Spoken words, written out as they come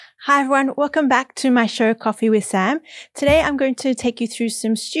Hi everyone, welcome back to my show Coffee with Sam. Today I'm going to take you through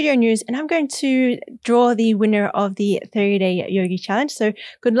some studio news and I'm going to draw the winner of the 30-day yogi challenge. So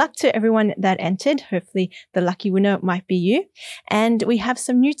good luck to everyone that entered. Hopefully the lucky winner might be you. And we have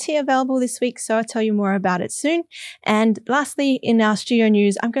some new tea available this week, so I'll tell you more about it soon. And lastly, in our studio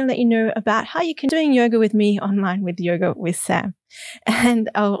news, I'm going to let you know about how you can do yoga with me online with Yoga with Sam. And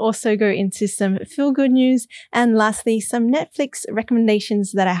I'll also go into some feel-good news and lastly, some Netflix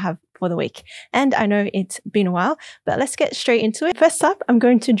recommendations that I have for the week. And I know it's been a while, but let's get straight into it. First up, I'm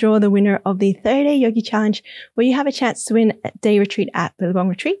going to draw the winner of the 30-day yogi challenge, where you have a chance to win a day retreat at Billabong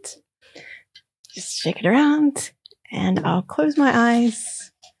Retreat. Just shake it around and I'll close my eyes.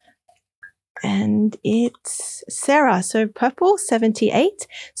 And it's Sarah. So purple 78.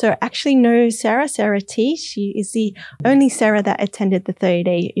 So actually no Sarah T. She is the only Sarah that attended the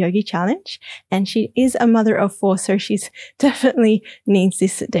 30-day yogi challenge. And she is a mother of 4. So she's definitely needs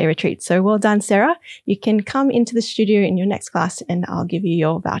this day retreat. So well done, Sarah. You can come into the studio in your next class and I'll give you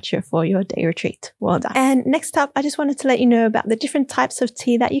your voucher for your day retreat. Well done. And next up, I just wanted to let you know about the different types of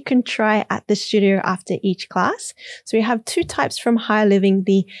tea that you can try at the studio after each class. So we have 2 types from Higher Living,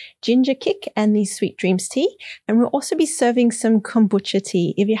 the ginger kick and the Sweet Dreams tea. And we'll also be serving some kombucha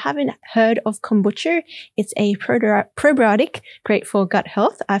tea. If you haven't heard of kombucha, it's a probiotic, great for gut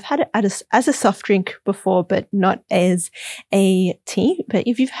health. I've had it as a soft drink before, but not as a tea. But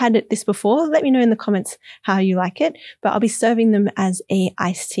if you've had this before, let me know in the comments how you like it. But I'll be serving them as a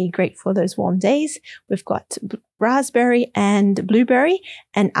iced tea, great for those warm days. We've got raspberry and blueberry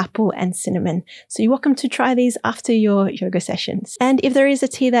and apple and cinnamon. So you're welcome to try these after your yoga sessions. And if there is a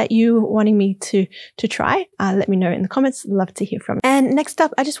tea that you're wanting me to try, let me know in the comments. Love to hear from you. And next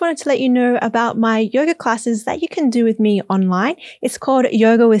up, I just wanted to let you know about my yoga classes that you can do with me online. It's called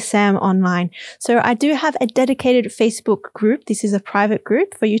Yoga with Sam Online. So I do have a dedicated Facebook group. This is a private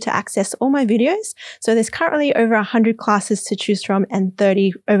group for you to access all my videos. So there's currently over 100 classes to choose from and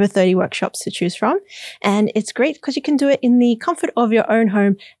over 30 workshops to choose from. And it's great because you can do it in the comfort of your own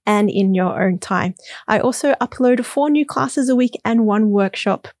home and in your own time. I also upload 4 new classes a week and 1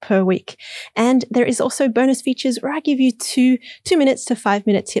 workshop per week. And there is also bonus features where I give you 2 minutes to 5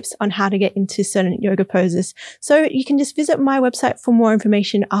 minute tips on how to get into certain yoga poses. So you can just visit my website for more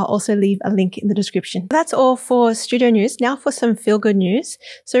information. I'll also leave a link in the description. That's all for studio news. Now for some feel-good news.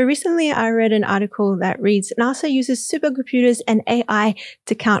 So recently I read an article that reads, NASA uses supercomputers and AI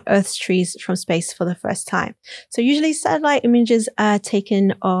to count Earth's trees from space for the first time. So usually satellite images are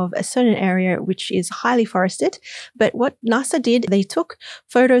taken of a certain area which is highly forested, but what NASA did, they took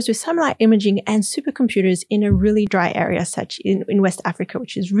photos with satellite imaging and supercomputers in a really dry area, such in West Africa,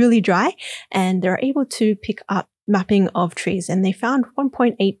 which is really dry, and they're able to pick up mapping of trees, and they found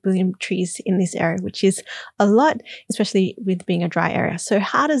 1.8 billion trees in this area, which is a lot, especially with being a dry area. So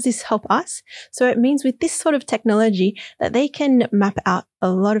how does this help us? So it means with this sort of technology that they can map out a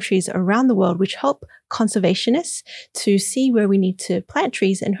lot of trees around the world, which help conservationists to see where we need to plant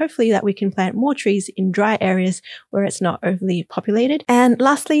trees, and hopefully that we can plant more trees in dry areas where it's not overly populated. And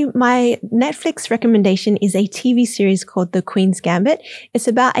lastly, my Netflix recommendation is a TV series called The Queen's Gambit. It's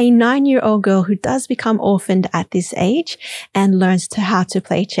about a 9-year-old girl who does become orphaned at this age and learns how to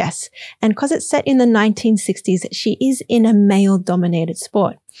play chess. And because it's set in the 1960s, she is in a male-dominated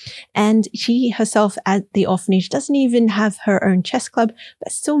sport. And she herself at the orphanage doesn't even have her own chess club,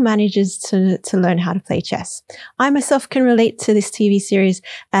 but still manages to learn how to play chess. I myself can relate to this TV series,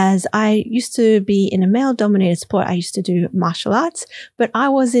 as I used to be in a male-dominated sport. I used to do martial arts, but I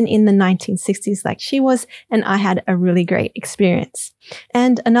wasn't in the 1960s like she was, and I had a really great experience.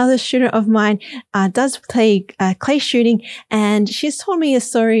 And another student of mine does play clay shooting, and she's told me a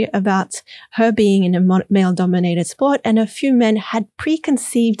story about her being in a male-dominated sport, and a few men had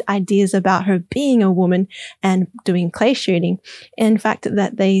preconceived ideas about her being a woman and doing clay shooting. In fact,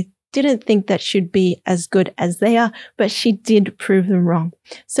 that they didn't think that she'd be as good as they are, but she did prove them wrong.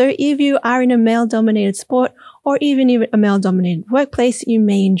 So if you are in a male-dominated sport, or even a male-dominated workplace, you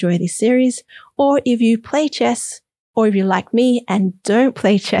may enjoy this series. Or if you play chess, or if you're like me and don't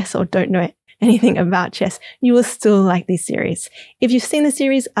play chess or don't know anything about chess, you will still like this series. If you've seen the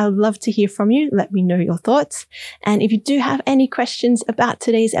series, I'd love to hear from you. Let me know your thoughts. And if you do have any questions about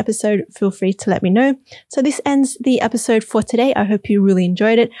today's episode, feel free to let me know. So this ends the episode for today. I hope you really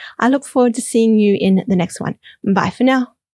enjoyed it. I look forward to seeing you in the next one. Bye for now.